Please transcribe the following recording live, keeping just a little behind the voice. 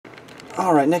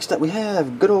Alright, next up we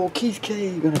have good old Keith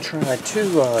K. Gonna try two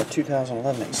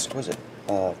 2011 Exquisite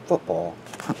football.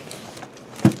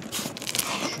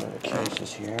 Show the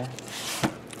cases here.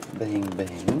 Bang,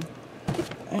 bang.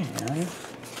 And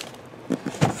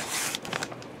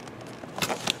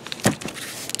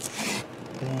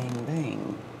bang,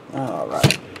 bang.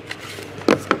 Alright.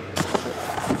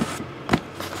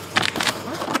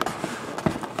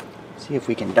 See if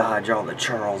we can dodge all the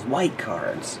Charles White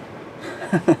cards.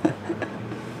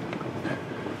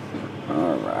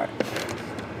 Alright.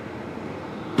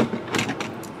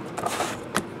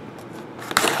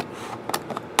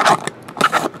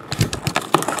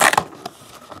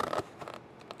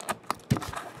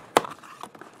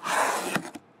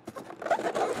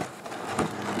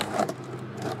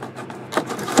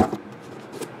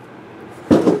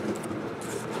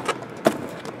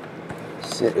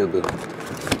 Sit, Ubu.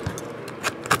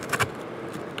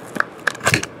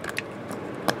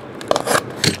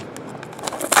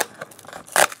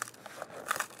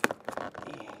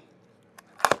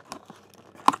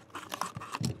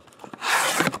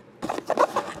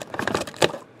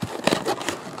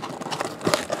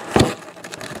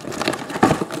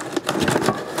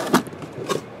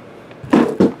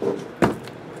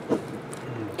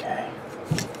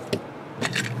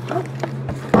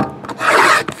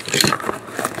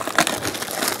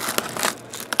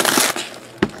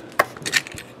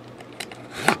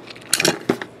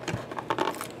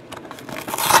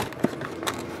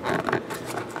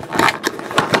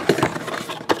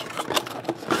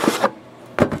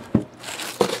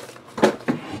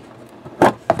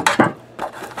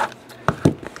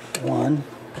 One.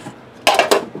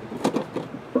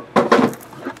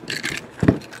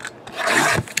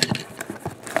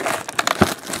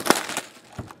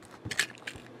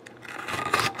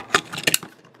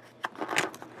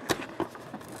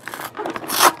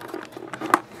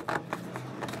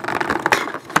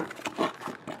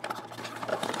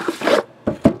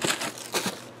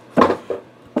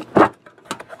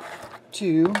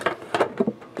 Two.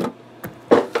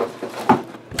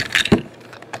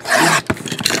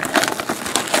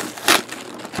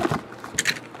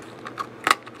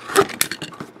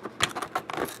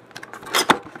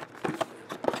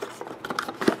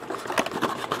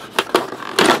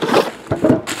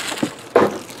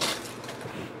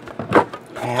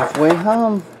 Halfway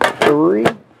home. Three.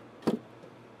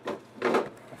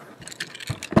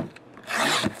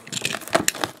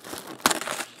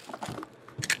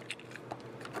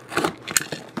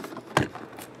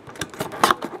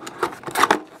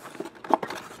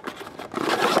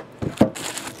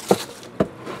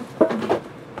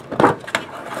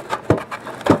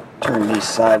 Turn these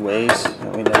sideways so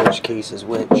we know which case is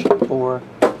which. Four.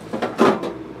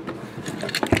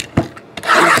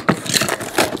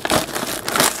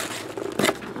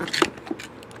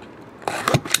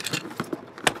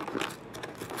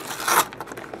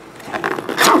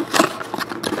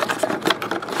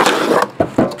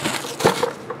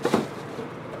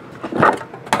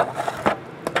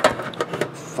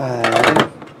 Five.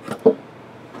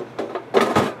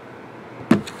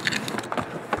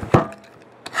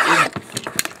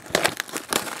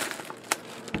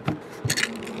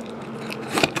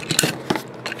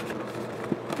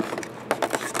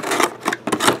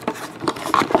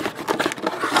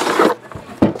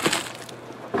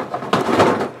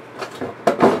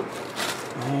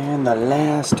 And the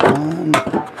last one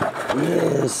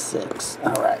is six.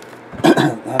 Alright.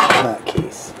 That's that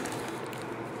case.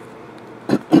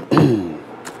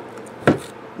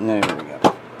 There we go.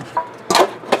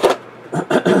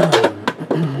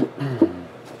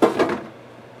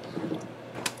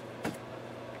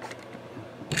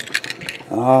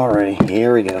 Alrighty,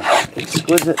 here we go.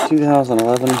 Exquisite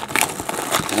 2011.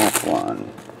 That's one.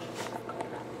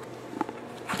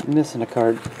 Missing a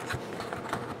card.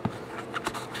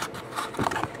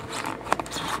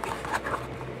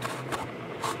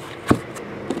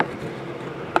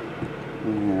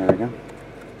 There we go.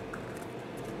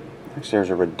 Actually, there's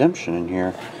a redemption in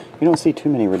here. You don't see too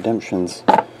many redemptions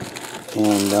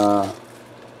in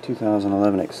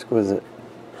 2011 Exquisite.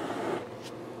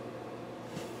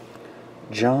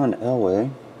 John Elway.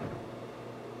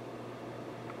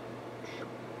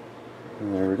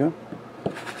 There we go.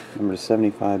 Number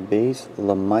 75 base,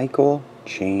 LaMichael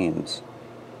James.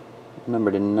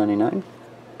 Number to 99.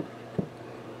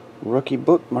 Rookie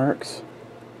bookmarks.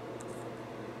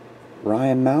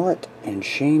 Ryan Mallett and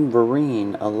Shane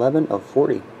Vereen, 11 of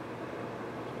 40.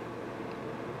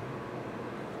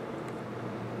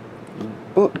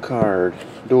 Book card,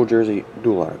 dual jersey,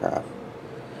 dual autograph.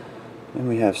 Then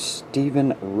we have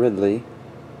Stephen Ridley,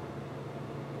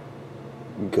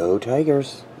 Go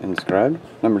Tigers, inscribed,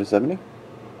 number to 70.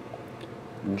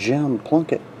 Jim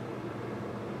Plunkett,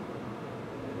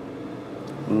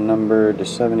 number to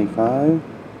 75.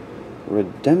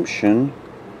 Redemption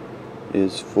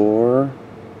is for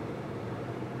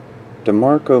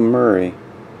DeMarco Murray,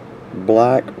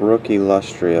 Black Rookie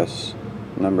Lustrous,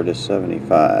 number to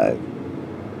 75.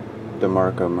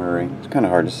 DeMarco Murray. It's kind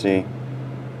of hard to see,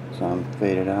 so I'm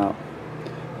faded out.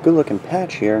 Good looking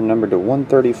patch here, number to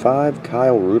 135,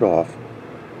 Kyle Rudolph,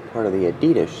 part of the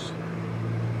Adidas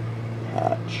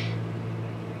patch.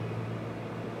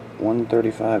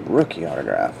 135 rookie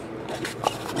autograph.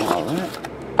 Alright.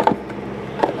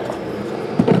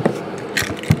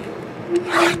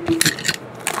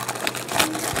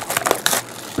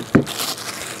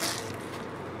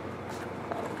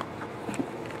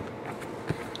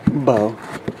 Bow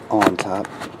on top.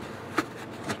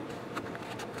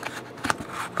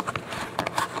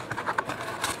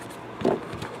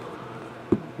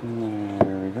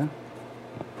 There we go.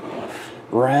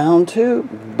 Round 2,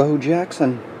 Bo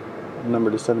Jackson, number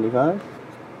to 75.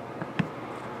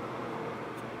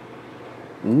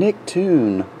 Nick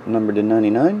Toon, number to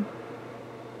 99.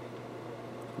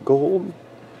 Gold.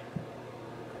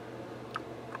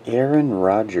 Aaron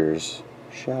Rodgers,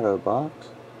 shadow box.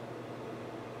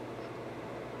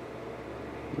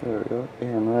 There we go.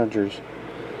 Aaron Rodgers,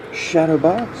 shadow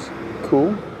box.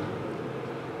 Cool.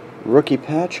 Rookie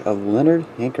patch of Leonard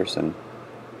Hankerson,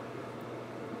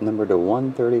 number to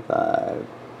 135.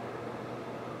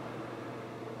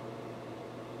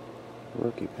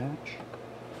 Rookie patch.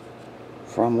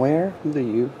 From where? The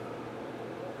U.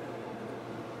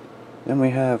 Then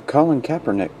we have Colin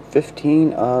Kaepernick,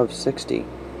 15 of 60.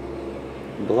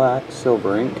 Black,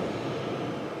 silver ink.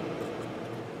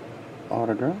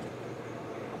 Autograph.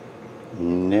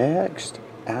 Next,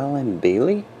 Alan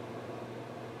Bailey.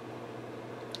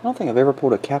 I don't think I've ever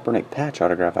pulled a Kaepernick patch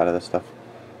autograph out of this stuff.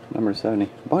 Number 70.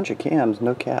 Bunch of cams,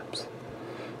 no caps.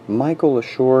 Michael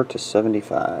Ashore to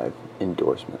 75.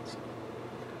 Endorsements.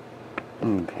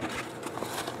 Okay.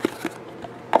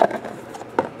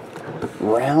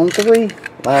 Round 3.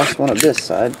 Last one of this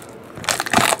side.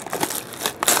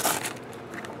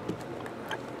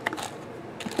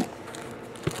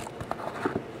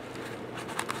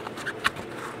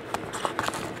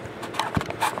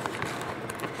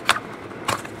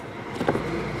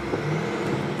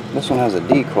 This one has a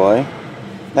decoy.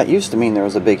 That used to mean there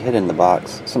was a big hit in the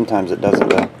box. Sometimes it doesn't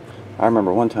though. I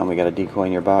remember one time we got a decoy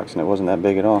in your box and it wasn't that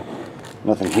big at all.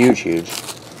 Nothing huge.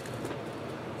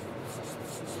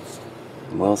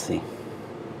 We'll see.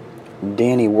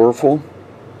 Danny Werfel,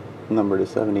 number to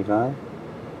 75.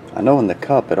 I know in the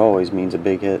cup it always means a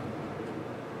big hit.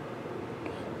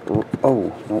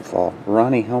 Oh, don't fall.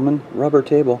 Ronnie Hillman, rubber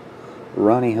table.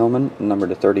 Ronnie Hillman, number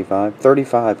to 35.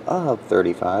 35 of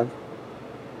 35.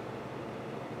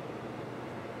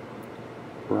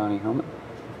 Ronnie Hillman.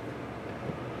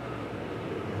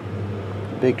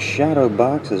 Big shadow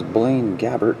box is Blaine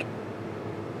Gabbert.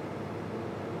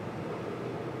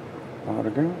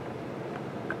 Autograph.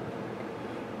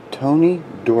 Tony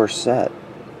Dorsett.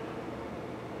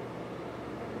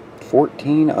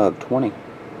 14 of 20.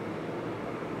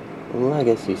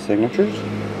 Legacy signatures.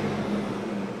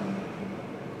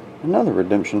 Another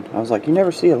redemption. I was like, you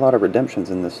never see a lot of redemptions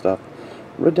in this stuff.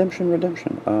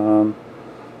 Redemption.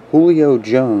 Julio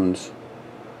Jones.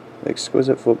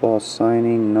 Exquisite football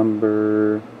signing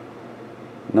number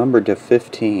to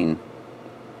 15.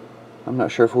 I'm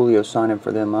not sure if Julio's signing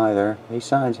for them either. He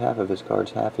signs half of his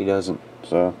cards, half he doesn't.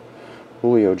 So,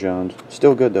 Julio Jones.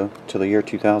 Still good though, till the year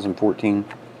 2014.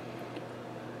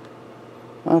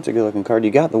 Oh, that's a good looking card.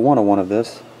 You got the 101 of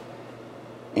this.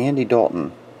 Andy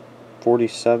Dalton.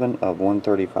 47 of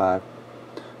 135.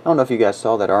 I don't know if you guys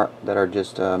saw that are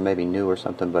just maybe new or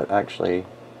something, but actually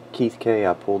Keith K,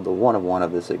 I pulled the 101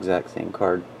 of this exact same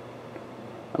card.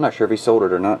 I'm not sure if he sold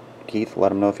it or not. Keith,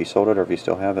 let him know if he sold it or if you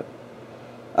still have it.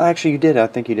 Actually, you did. I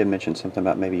think you did mention something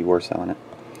about maybe you were selling it.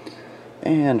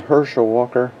 And Herschel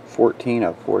Walker, 14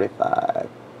 of 45.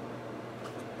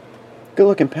 Good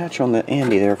looking patch on the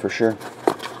Andy there for sure.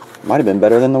 Might have been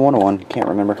better than the 101. Can't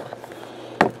remember.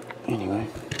 Anyway.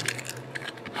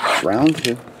 Round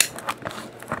 2.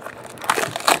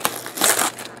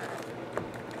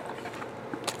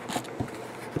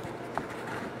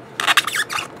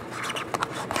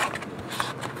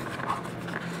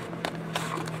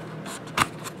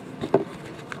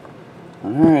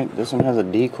 Alright, this one has a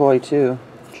decoy too.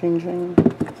 Ching ching.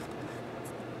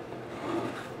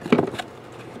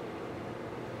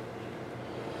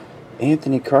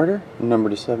 Anthony Carter, number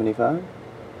to 75.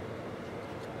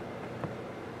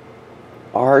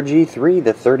 RG3,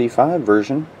 the 35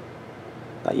 version.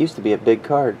 That used to be a big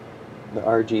card. The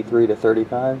RG3 to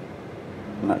 35.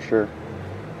 I'm not sure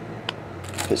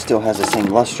if it still has the same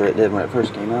luster it did when it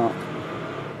first came out.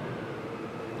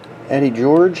 Eddie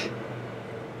George,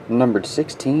 numbered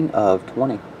 16 of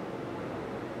 20.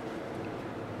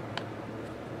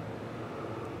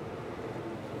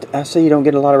 I say you don't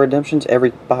get a lot of redemptions. Every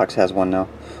box has one now.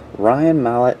 Ryan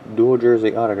Mallett, dual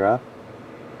jersey autograph,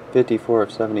 54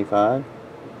 of 75.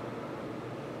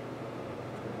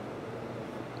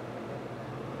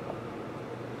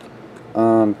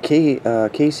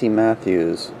 Casey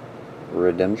Matthews,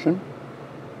 redemption.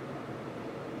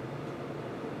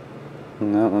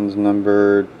 And that one's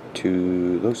numbered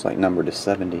to, looks like numbered to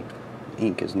 70.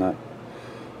 Ink is not,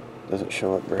 doesn't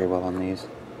show up very well on these.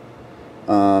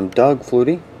 Doug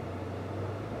Flutie,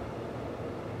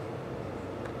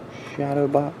 shadow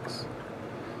box.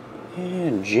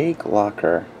 And Jake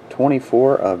Locker,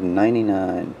 24 of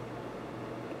 99.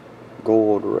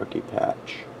 Gold rookie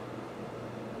patch.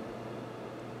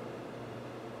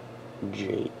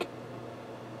 Jake.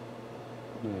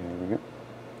 There we go.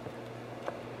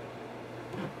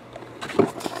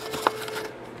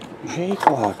 Jake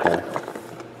Locker.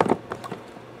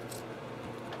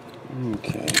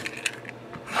 Okay.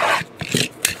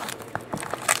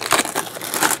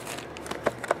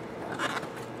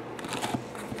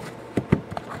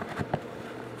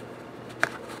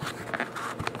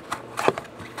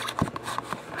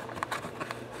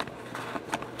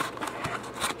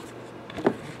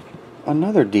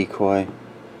 Another decoy.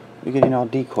 You're getting all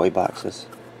decoy boxes.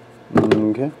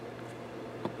 Okay.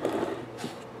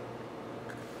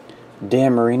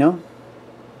 Dan Marino.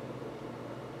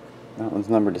 That one's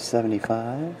numbered to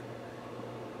 75.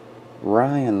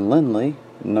 Ryan Lindley,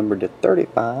 numbered to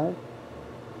 35.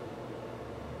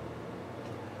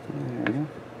 There we go.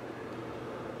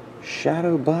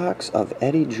 Shadow box of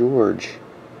Eddie George.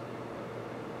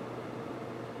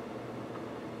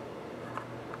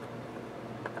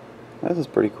 This is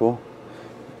pretty cool.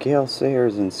 Gale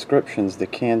Sayers Inscriptions, the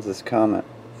Kansas Comet,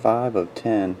 5 of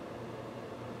 10.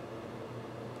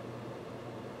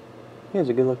 He has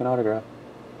a good looking autograph.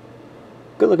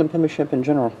 Good looking penmanship in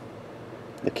general.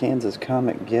 The Kansas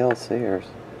Comet, Gale Sayers,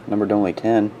 numbered only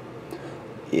 10.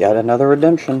 Yet another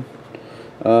redemption.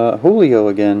 Julio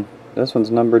again. This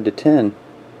one's numbered to 10.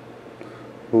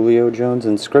 Julio Jones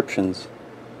Inscriptions,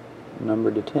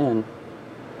 numbered to 10.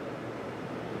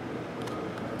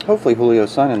 Hopefully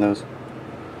Julio's signing those.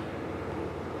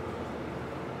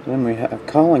 Then we have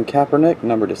Colin Kaepernick,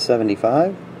 numbered to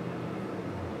 75.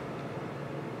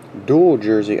 Dual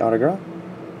jersey autograph.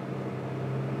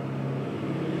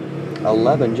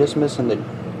 11, just missing the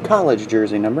college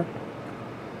jersey number.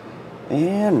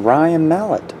 And Ryan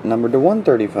Mallett, numbered to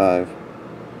 135.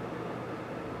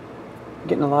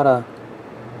 Getting a lot of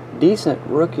decent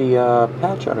rookie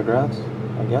patch autographs,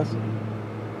 I guess,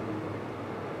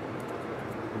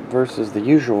 versus the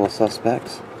usual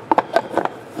suspects.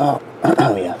 Oh,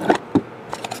 oh yeah.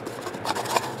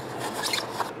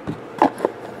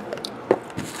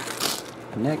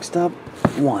 Next up,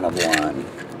 one of one.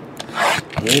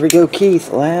 Here we go,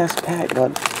 Keith. Last pack,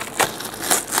 bud.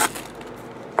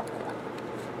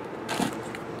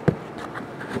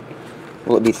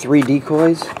 Will it be 3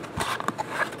 decoys?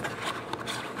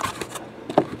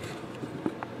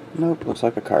 Nope, looks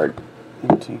like a card.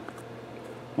 Let's see.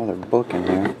 Another book in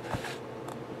here.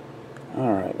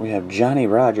 Alright, we have Johnny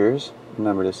Rogers,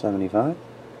 numbered to 75.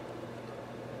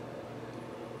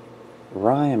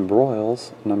 Ryan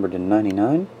Broyles, numbered to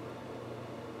 99.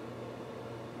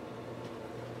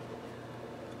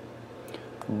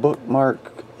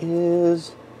 Bookmark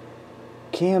is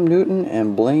Cam Newton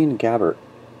and Blaine Gabbert.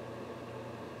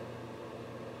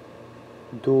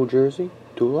 Dual jersey,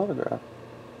 dual autograph.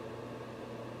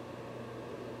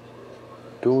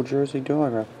 Dual jersey, dual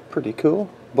autograph. Pretty cool.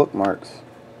 Bookmarks.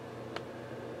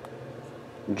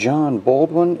 John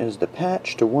Baldwin is the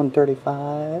patch to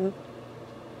 135.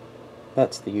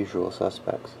 That's the usual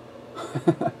suspects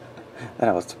that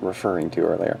I was referring to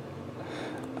earlier.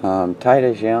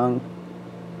 Titus Young,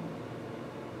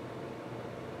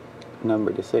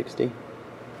 numbered to 60.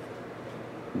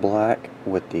 Black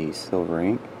with the silver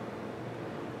ink.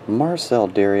 Marcel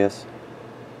Darius,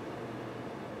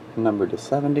 numbered to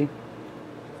 70.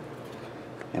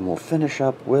 And we'll finish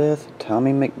up with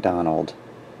Tommy McDonald,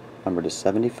 numbered to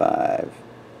 75.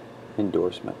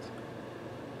 Endorsements.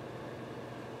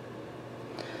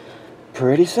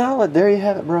 Pretty solid. There you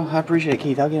have it, bro. I appreciate it,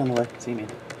 Keith. I'll get on the way. See you, man.